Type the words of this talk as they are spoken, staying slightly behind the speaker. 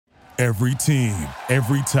Every team,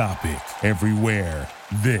 every topic, everywhere.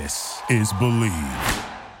 This is Believe.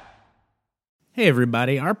 Hey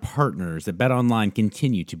everybody, our partners at BetOnline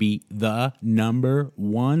continue to be the number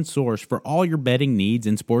one source for all your betting needs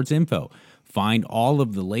and sports info. Find all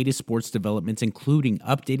of the latest sports developments, including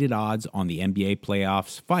updated odds on the NBA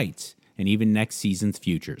playoffs, fights, and even next season's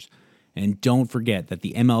futures. And don't forget that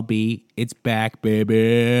the MLB, it's back,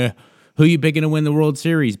 baby. Who you picking to win the World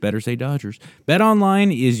Series? Better say Dodgers.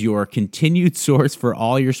 BetOnline is your continued source for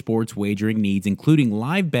all your sports wagering needs, including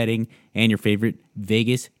live betting and your favorite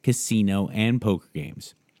Vegas, casino, and poker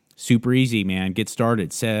games. Super easy, man. Get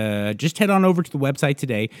started. Just head on over to the website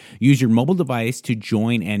today. Use your mobile device to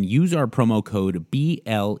join and use our promo code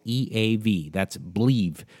BLEAV. That's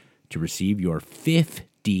Believe to receive your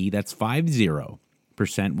 50, that's 50%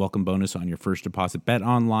 welcome bonus on your first deposit.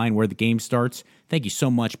 BetOnline, where the game starts. Thank you so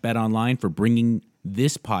much, BetOnline, for bringing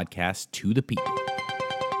this podcast to the people.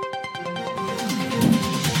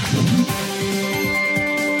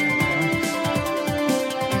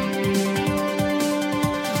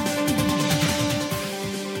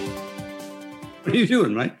 What are you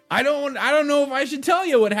doing, Mike? I don't know if I should tell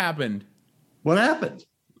you what happened. What happened?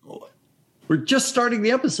 We're just starting the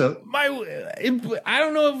episode. I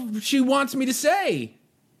don't know if she wants me to say.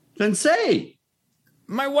 Then say.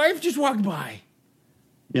 My wife just walked by.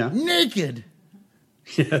 Yeah. Naked.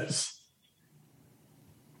 Yes.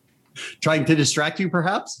 Trying to distract you,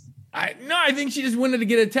 perhaps? I think she just wanted to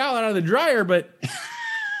get a towel out of the dryer, but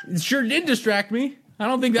it sure did distract me. I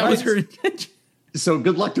don't think that was her intention. So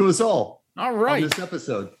good luck to us all. All right. On this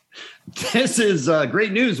episode. This is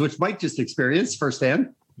great news, which Mike just experienced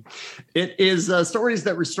firsthand. It is stories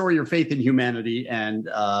that restore your faith in humanity and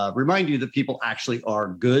remind you that people actually are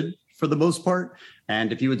good for the most part.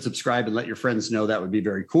 And if you would subscribe and let your friends know, that would be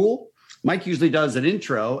very cool. Mike usually does an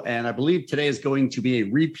intro, and I believe today is going to be a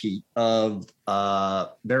repeat of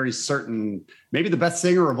very certain, maybe the best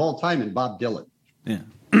singer of all time in Bob Dylan. Yeah.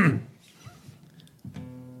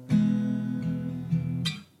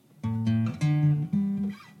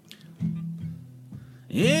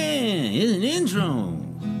 Yeah, it's an intro.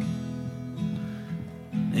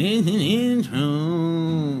 It's an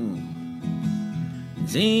intro.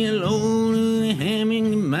 Say hello to the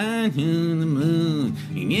Hammond, goodbye to the moon.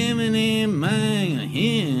 You're giving them my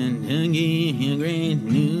hand to give you great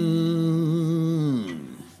news.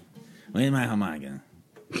 Where's my harmonica?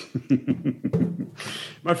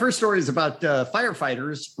 My first story is about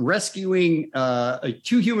firefighters rescuing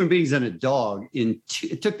 2 human beings and a dog.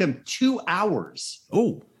 It took them 2 hours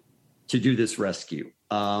to do this rescue.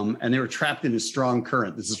 And they were trapped in a strong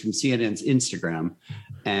current. This is from CNN's Instagram.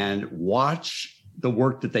 And watch the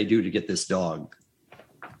work that they do to get this dog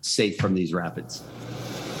safe from these rapids.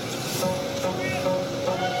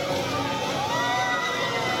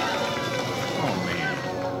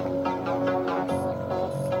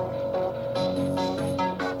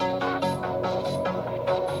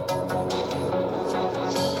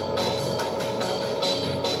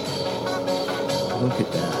 Look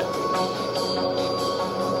at that.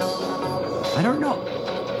 I don't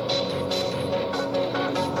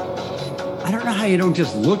know how you don't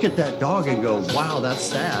just look at that dog and go, wow, that's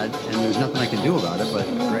sad, and there's nothing I can do about it, but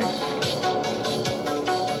great.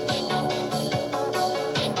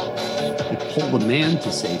 They pull the man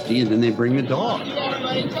to safety, and then they bring the dog.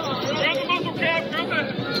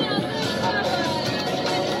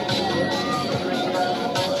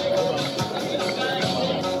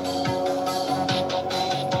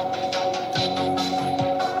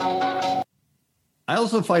 I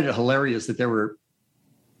also find it hilarious that there were a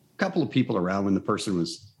couple of people around when the person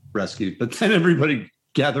was rescued, but then everybody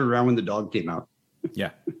gathered around when the dog came out.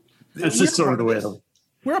 Yeah. That's just sort of the way it is.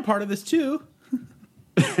 We're a part of this too.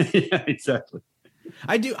 Yeah, exactly.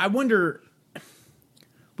 I wonder,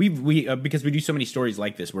 we because we do so many stories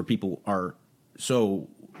like this where people are so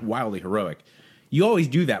wildly heroic. You always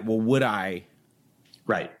do that. Well, would I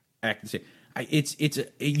act the same?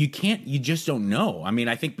 You just don't know. I mean,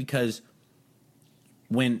 I think because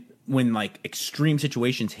when like extreme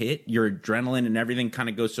situations hit, your adrenaline and everything kind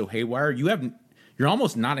of goes so haywire. You're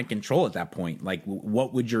almost not in control at that point. Like,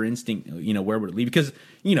 what would your instinct, where would it lead? Because,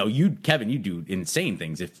 Kevin, you do insane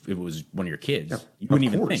things. If it was one of your kids, you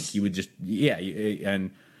wouldn't even think. You would just,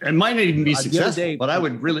 and might not even be successful, but I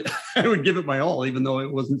would give it my all, even though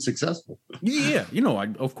it wasn't successful. Yeah,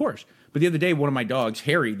 of course. But the other day, one of my dogs,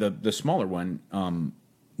 Harry, the smaller one,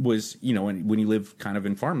 was, when you live kind of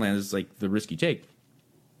in farmland, it's like the risk you take.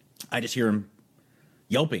 I just hear him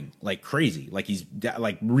yelping like crazy, like he's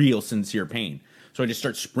like real sincere pain. So I just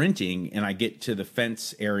start sprinting, and I get to the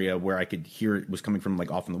fence area where I could hear it was coming from,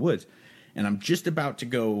 like off in the woods. And I'm just about to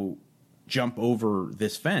go jump over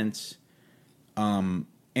this fence. And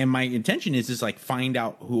my intention is like find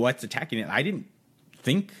out what's attacking it. I didn't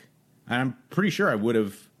think, I'm pretty sure I would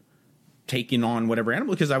have taken on whatever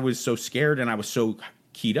animal because I was so scared and I was so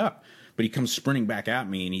keyed up. But he comes sprinting back at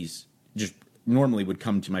me, and he's just normally would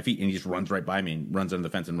come to my feet, and he just runs right by me and runs under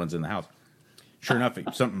the fence and runs in the house. Sure enough,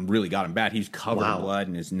 something really got him bad. He's covered in blood,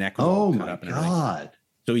 and his neck was all cut up. Oh, my God.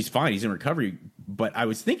 So he's fine. He's in recovery. But I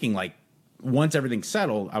was thinking, like, once everything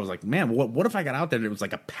settled, I was like, man, what if I got out there and it was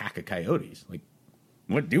like a pack of coyotes? Like,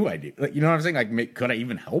 what do I do? Like, you know what I'm saying? Like, could I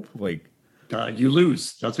even help? Like, you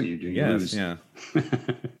lose. That's what you do. You lose. Yeah.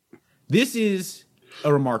 This is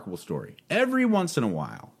a remarkable story. Every once in a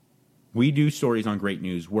while, we do stories on Great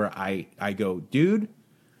News where I go, dude,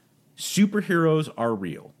 superheroes are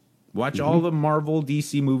real. Watch all the Marvel,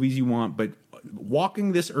 DC movies you want, but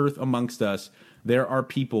walking this earth amongst us, there are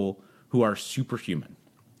people who are superhuman.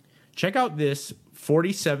 Check out this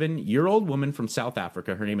 47-year-old woman from South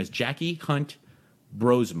Africa. Her name is Jackie Hunt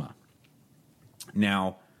Brosma.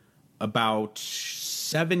 Now, about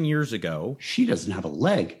 7 years ago... She doesn't have a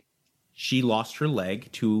leg. She lost her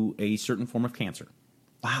leg to a certain form of cancer.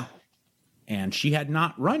 Wow. And she had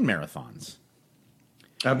not run marathons.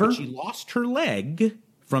 Ever? But she lost her leg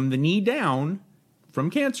from the knee down from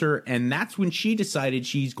cancer, and that's when she decided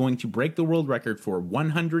she's going to break the world record for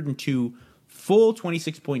 102 full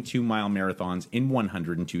 26.2-mile marathons in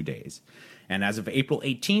 102 days. And as of April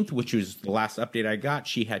 18th, which was the last update I got,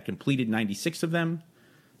 she had completed 96 of them.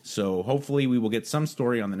 So hopefully we will get some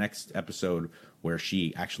story on the next episode where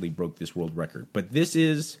she actually broke this world record. But this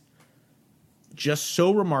is just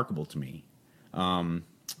so remarkable to me.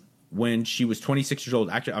 When she was 26 years old,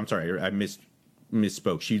 actually, I'm sorry, I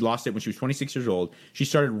misspoke. She lost it when she was 26 years old. She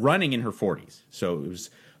started running in her 40s. So it was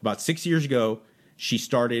about 6 years ago. She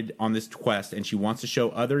started on this quest, and she wants to show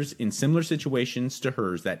others in similar situations to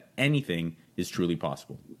hers that anything is truly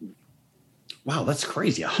possible. Wow, that's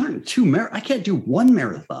crazy. 102 I can't do one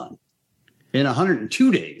marathon in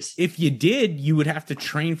 102 days. If you did, you would have to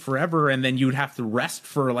train forever, and then you would have to rest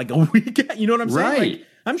for like a week. You know what I'm saying? Right. Like,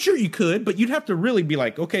 I'm sure you could, but you'd have to really be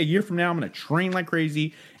like, okay, a year from now, I'm going to train like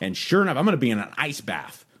crazy. And sure enough, I'm going to be in an ice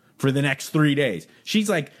bath for the next 3 days. She's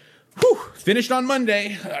like, whew, finished on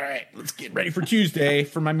Monday. All right, let's get ready for Tuesday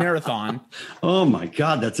for my marathon. Oh, my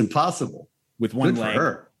God, that's impossible. With one Good leg. For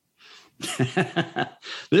her.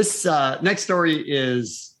 This next story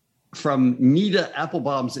is from Nita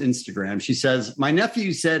Applebaum's Instagram. She says, my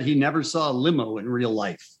nephew said he never saw a limo in real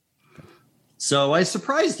life. So I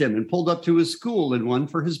surprised him and pulled up to his school in one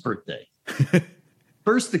for his birthday.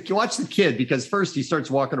 First, watch the kid, because first he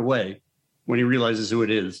starts walking away when he realizes who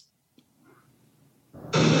it is.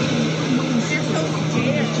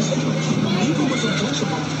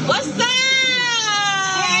 What's up?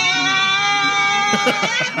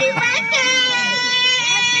 Happy birthday!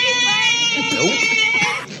 Nope.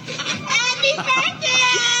 Happy birthday!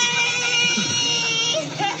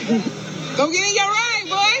 Go get in your ride,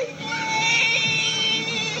 boy.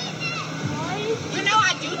 You know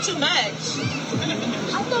I do too much.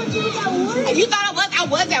 I thought you was at work. You thought I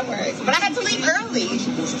was at work, but I had to leave early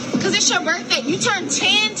because it's your birthday. You turned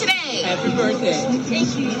 10 today. Happy birthday.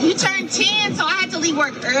 Thank you. You turned 10, so I had to leave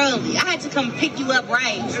work early. I had to come pick you up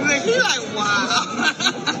right. You're like, wow.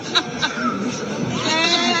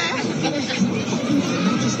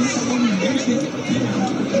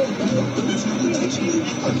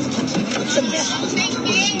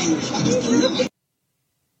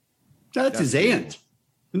 That's his aunt.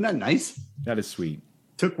 Isn't that nice? That is sweet.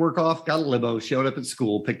 Took work off, got a limo, showed up at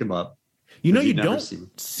school, picked him up. You know, But you you'd never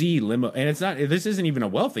don't see limo, and it's not. This isn't even a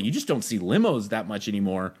wealth thing. You just don't see limos that much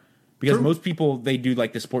anymore, because True. most people, they do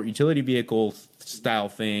like the sport utility vehicle style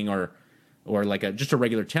thing, or like just a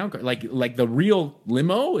regular town car. Like the real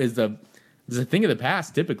limo is a thing of the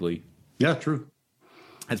past typically. Yeah, true.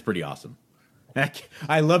 That's pretty awesome.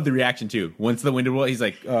 I love the reaction too. Once the window rolled, he's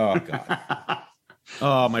like, "Oh God,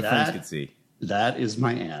 oh my friends could see." That is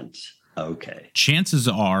my aunt. Okay. Chances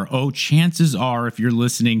are, if you're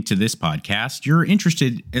listening to this podcast, you're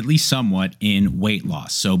interested at least somewhat in weight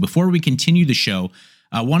loss. So before we continue the show,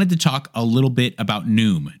 I wanted to talk a little bit about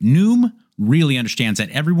Noom. Noom really understands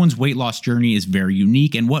that everyone's weight loss journey is very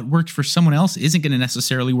unique, and what worked for someone else isn't going to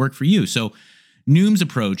necessarily work for you. So Noom's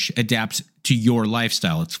approach adapts to your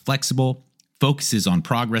lifestyle. It's flexible, focuses on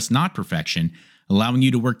progress, not perfection, allowing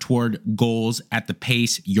you to work toward goals at the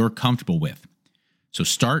pace you're comfortable with. So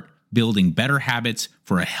start building better habits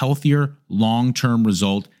for a healthier, long-term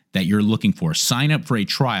result that you're looking for. Sign up for a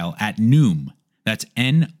trial at Noom. That's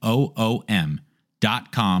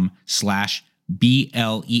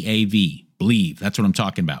NOOM.com/BLEAV. Believe. That's what I'm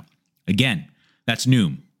talking about. Again, that's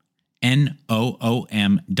Noom.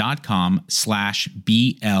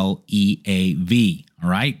 noom.com/BLEAV. All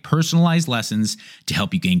right. Personalized lessons to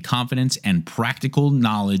help you gain confidence and practical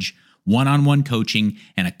knowledge, one-on-one coaching,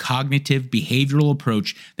 and a cognitive behavioral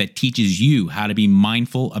approach that teaches you how to be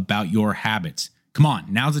mindful about your habits. Come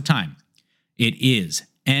on, now's the time. It is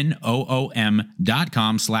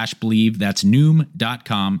noom.com/believe. That's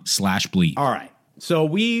noom.com/believe. All right. So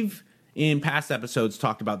we've, in past episodes,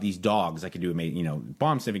 talked about these dogs that can do,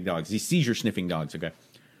 bomb sniffing dogs, these seizure sniffing dogs. Okay.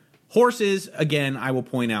 Horses, again, I will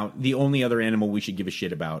point out, the only other animal we should give a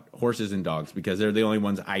shit about, horses and dogs, because they're the only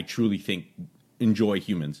ones I truly think enjoy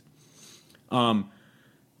humans. So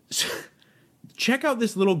check out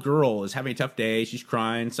this little girl is having a tough day. She's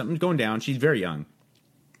crying. Something's going down. She's very young.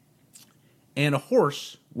 And a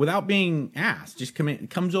horse, without being asked, just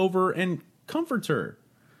comes over and comforts her.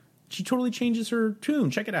 She totally changes her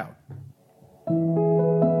tune. Check it out.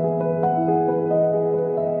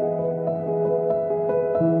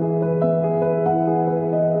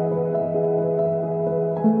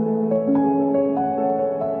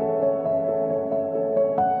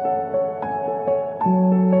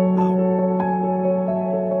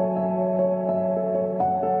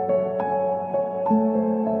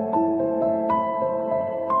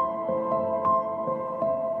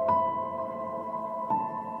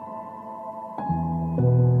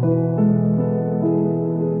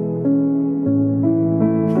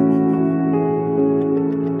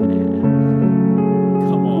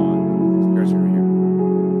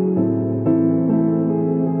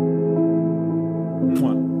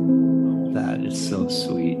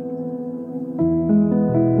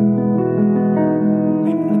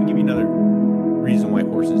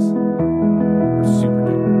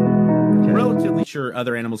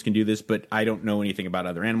 Other animals can do this, but I don't know anything about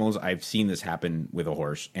other animals. I've seen this happen with a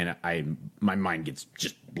horse, and my mind gets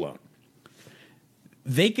just blown.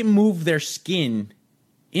 They can move their skin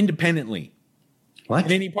independently. What?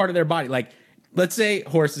 In any part of their body. Like, let's say a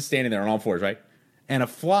horse is standing there on all fours, right? And a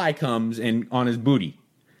fly comes and on his booty.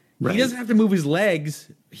 Right. He doesn't have to move his legs.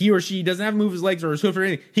 He or she doesn't have to move his legs or his hoof or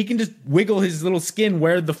anything. He can just wiggle his little skin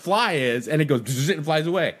where the fly is, and it goes and flies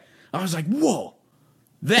away. I was like, whoa,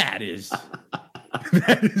 that is...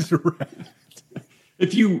 That is right.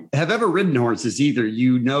 If you have ever ridden horses either,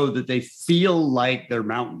 you know that they feel like they're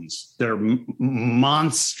mountains. They're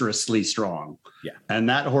monstrously strong. Yeah. And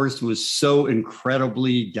that horse was so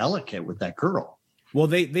incredibly delicate with that girl. Well,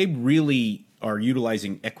 they really are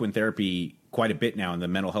utilizing equine therapy quite a bit now in the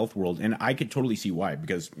mental health world. And I could totally see why,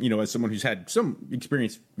 because, as someone who's had some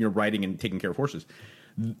experience, riding and taking care of horses,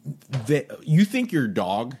 you think your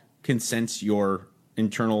dog can sense your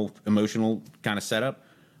internal emotional kind of setup.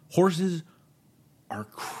 Horses are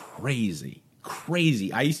crazy.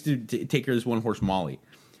 I used to take care of this one horse, Molly,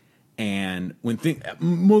 and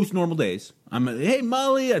most normal days, hey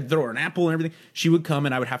Molly, I'd throw her an apple and everything. She would come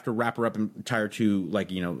and I would have to wrap her up and tie her to like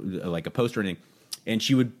a post or anything, and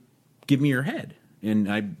she would give me her head, and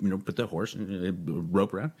I put the horse and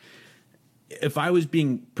rope around. If I was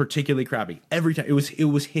being particularly crappy, every time it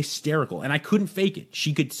was hysterical, and I couldn't fake it.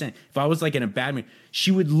 She could sense. If I was like in a bad mood,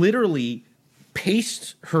 she would literally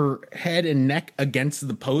paste her head and neck against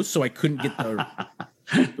the post so I couldn't get the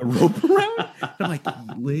rope around. And I'm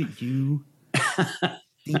like, you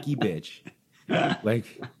stinky bitch.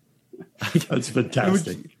 Like, that's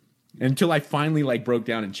fantastic. Until I finally broke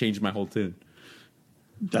down and changed my whole tune.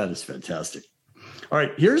 That is fantastic. All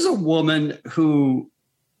right, here's a woman who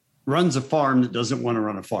runs a farm that doesn't want to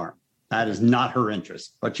run a farm. That is not her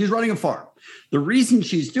interest, but she's running a farm. The reason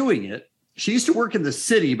she's doing it, she used to work in the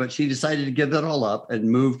city, but she decided to give that all up and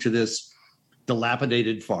move to this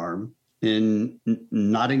dilapidated farm in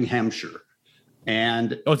Nottinghamshire.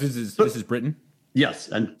 And this is Britain? Yes.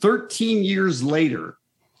 And 13 years later,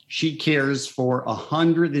 she cares for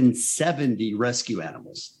 170 rescue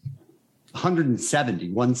animals.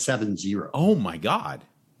 170. Oh my God.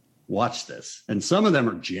 Watch this. And some of them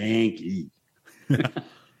are janky.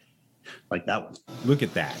 Like that one. Look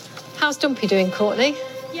at that. How's Dumpy doing, Courtney?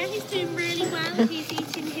 Yeah, he's doing really well. He's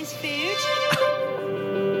eating his food.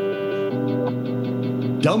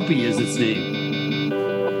 Dumpy is its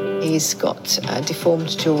name. He's got a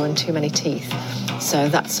deformed jaw and too many teeth. So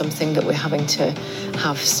that's something that we're having to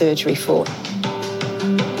have surgery for.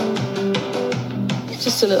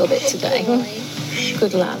 Just a little bit today.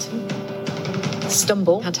 Good lad.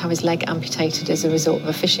 Stumble, had to have his leg amputated as a result of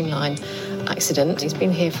a fishing line accident. He's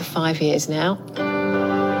been here for 5 years now.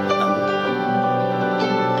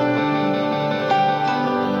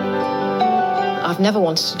 I've never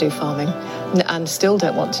wanted to do farming. and still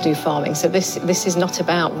don't want to do farming. So this is not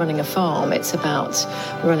about running a farm, it's about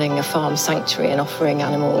running a farm sanctuary and offering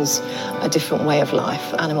animals a different way of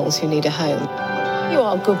life, animals who need a home. You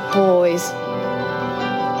are good boys.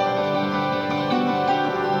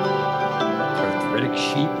 Arthritic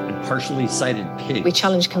sheep and partially sighted pigs. We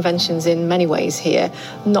challenge conventions in many ways here,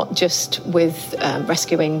 not just with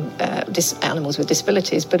rescuing animals with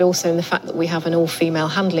disabilities, but also in the fact that we have an all-female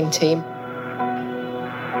handling team.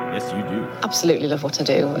 Yes, you do. Absolutely love what I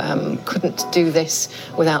do. Couldn't do this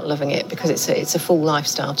without loving it, because it's a full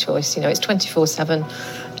lifestyle choice. You know, it's 24/7.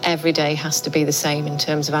 Every day has to be the same in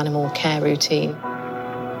terms of animal care routine.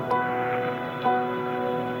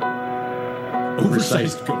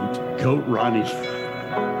 Oversized goat Ronnie.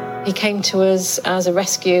 He came to us as a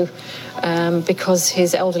rescue because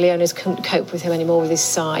his elderly owners couldn't cope with him anymore with his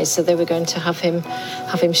size, so they were going to have him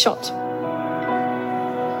shot.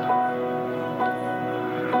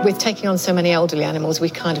 With taking on so many elderly animals, we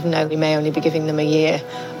kind of know we may only be giving them a year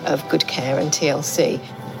of good care and TLC.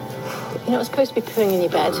 You're not supposed to be pooing in your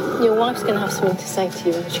bed. Your wife's going to have something to say to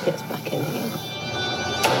you when she gets back in here.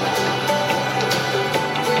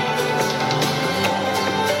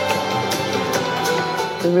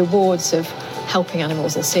 The rewards of helping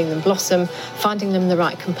animals and seeing them blossom, finding them the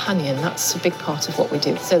right companion, that's a big part of what we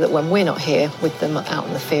do, so that when we're not here with them out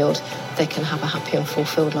in the field, they can have a happy and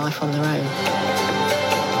fulfilled life on their own.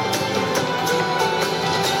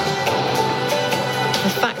 The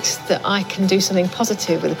fact that I can do something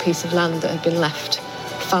positive with a piece of land that had been left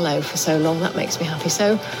fallow for so long, that makes me happy.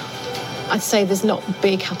 So I'd say there's not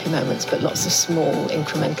big happy moments, but lots of small,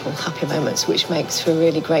 incremental happy moments, which makes for a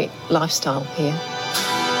really great lifestyle here.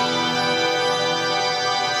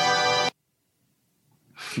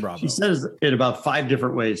 Bravo. She says it about 5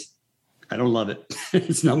 different ways. I don't love it.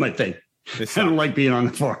 It's not my thing. I don't like being on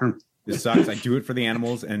the farm. This sucks. I do it for the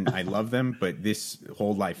animals and I love them, but this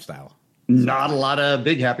whole lifestyle. Not a lot of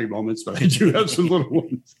big happy moments, but I do have some little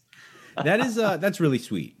ones. That's really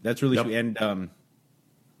sweet. That's really Yep. sweet. And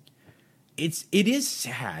it is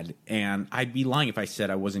sad, and I'd be lying if I said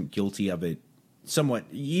I wasn't guilty of it somewhat,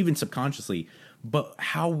 even subconsciously, but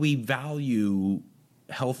how we value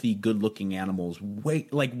healthy, good-looking animals.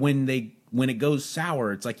 Wait, like when it goes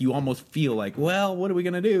sour, it's like you almost feel like, well, what are we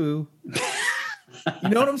gonna do? You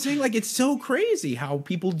know what I'm saying? Like, it's so crazy how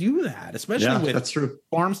people do that, especially with that's true.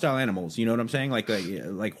 farm style animals. You know what I'm saying? Like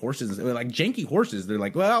horses, like janky horses. They're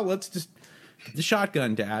like, well, let's just get the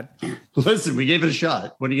shotgun, Dad. Listen, we gave it a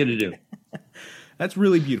shot. What are you going to do? That's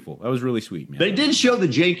really beautiful. That was really sweet, man. They did show the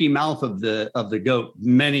janky mouth of the goat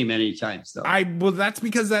many, many times, though. Well, that's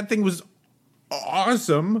because that thing was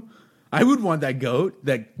awesome. I would want that goat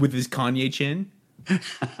that with his Kanye chin.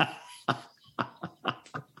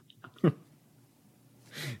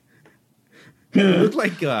 It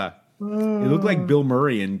looked like Bill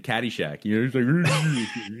Murray in Caddyshack. You know, he's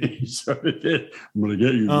like, He sort of did. I'm going to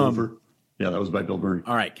get you, Gopher. Yeah, that was by Bill Murray.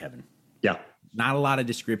 all right, Kevin. Yeah. Not a lot of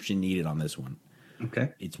description needed on this one.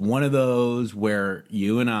 Okay. It's one of those where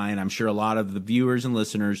you and I, and I'm sure a lot of the viewers and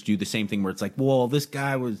listeners do the same thing, where it's like, well, this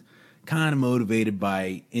guy was kind of motivated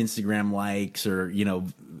by Instagram likes or, you know,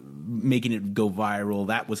 making it go viral.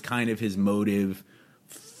 That was kind of his motive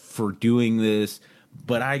for doing this.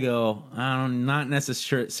 But I go, I'm not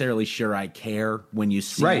necessarily sure I care when you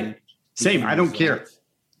see Right. Same. I don't care.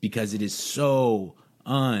 because it is so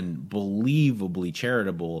unbelievably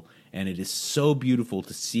charitable, and it is so beautiful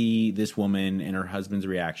to see this woman and her husband's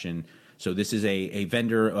reaction. So this is a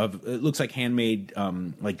vendor of, it looks like handmade,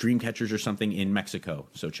 like dream catchers or something in Mexico.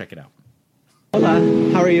 So check it out. Hola,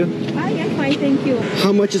 how are you? Hi, I'm fine, thank you.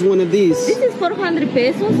 How much is one of these? This is 400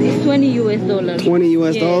 pesos. It's 20 US dollars. 20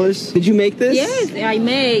 US Yes. dollars? Did you make this? Yes, I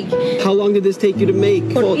make. How long did this take you to make?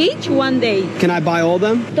 For each 1 day. Can I buy all of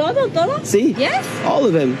them? Todo? See? Yes. All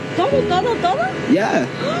of them. Todo? Yeah.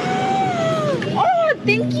 Oh,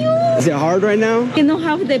 thank you. Is it hard right now? I don't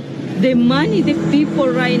have the money, the people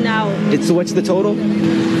right now. So what's the total?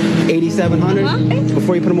 8,700 Uh-huh.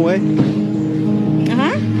 before you put them away?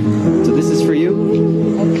 Uh-huh. So this is for you,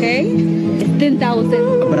 Okay. It's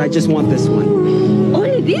 10,000. but I just want this one.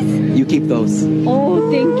 Only this? You keep those.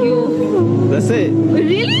 Oh, thank you. That's it.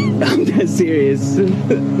 Really? I'm dead serious.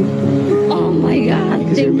 Oh, my God.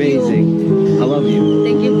 Because Thank you're amazing. you. I love you.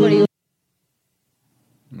 Thank you for you.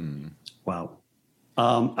 Wow.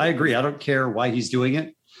 I agree. I don't care why he's doing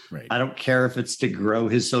it. Right. I don't care if it's to grow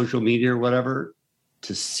his social media or whatever,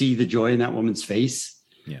 to see the joy in that woman's face.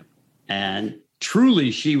 Yeah. And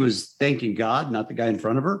truly, she was thanking God, not the guy in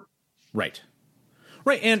front of her. Right.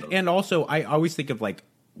 Right. And also, I always think of like,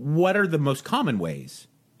 what are the most common ways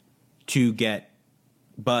to get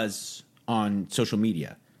buzz on social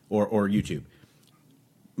media? or YouTube.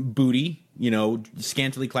 Booty,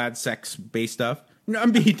 scantily clad sex-based stuff.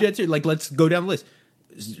 I'm being dead serious. Like, let's go down the list.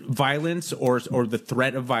 Violence or the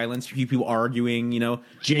threat of violence, people arguing,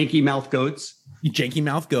 janky mouth goats.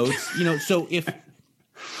 So if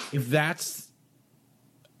that's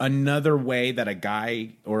another way that a guy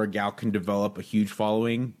or a gal can develop a huge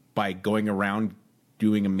following by going around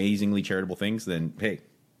doing amazingly charitable things, then hey,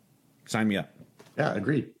 sign me up. Yeah,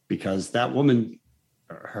 agreed. Because that woman,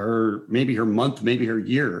 maybe her month, maybe her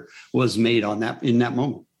year was made in that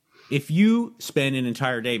moment. If you spend an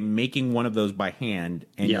entire day making one of those by hand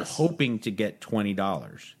and you're hoping to get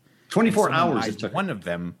 $20, 24 hours it took. One of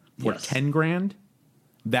them for $10,000,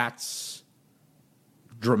 that's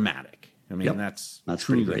dramatic. I mean, that's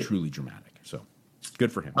truly dramatic. So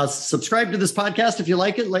good for him. Subscribe to this podcast if you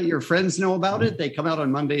like it. Let your friends know about it. They come out on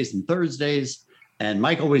Mondays and Thursdays. And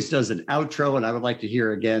Mike always does an outro, and I would like to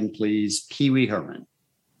hear again, please, Pee Wee Herman.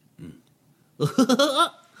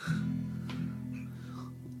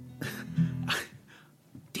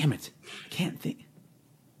 Damn it. I can't think.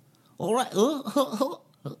 All right.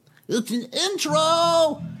 It's an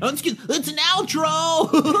intro. It's an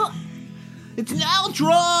outro. It's an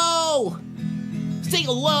outro. Say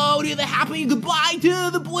hello to the happy, goodbye to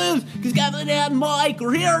the blues. Because Kevin and Mike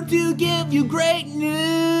are here to give you great news.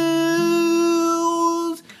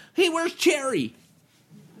 Hey, where's Cherry?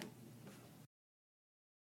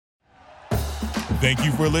 Thank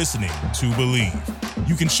you for listening to Believe.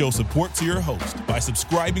 You can show support to your host by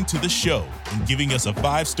subscribing to the show and giving us a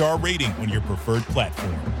 5-star rating on your preferred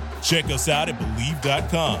platform. Check us out at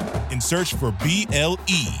Believe.com and search for BLEAV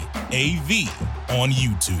on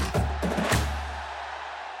YouTube.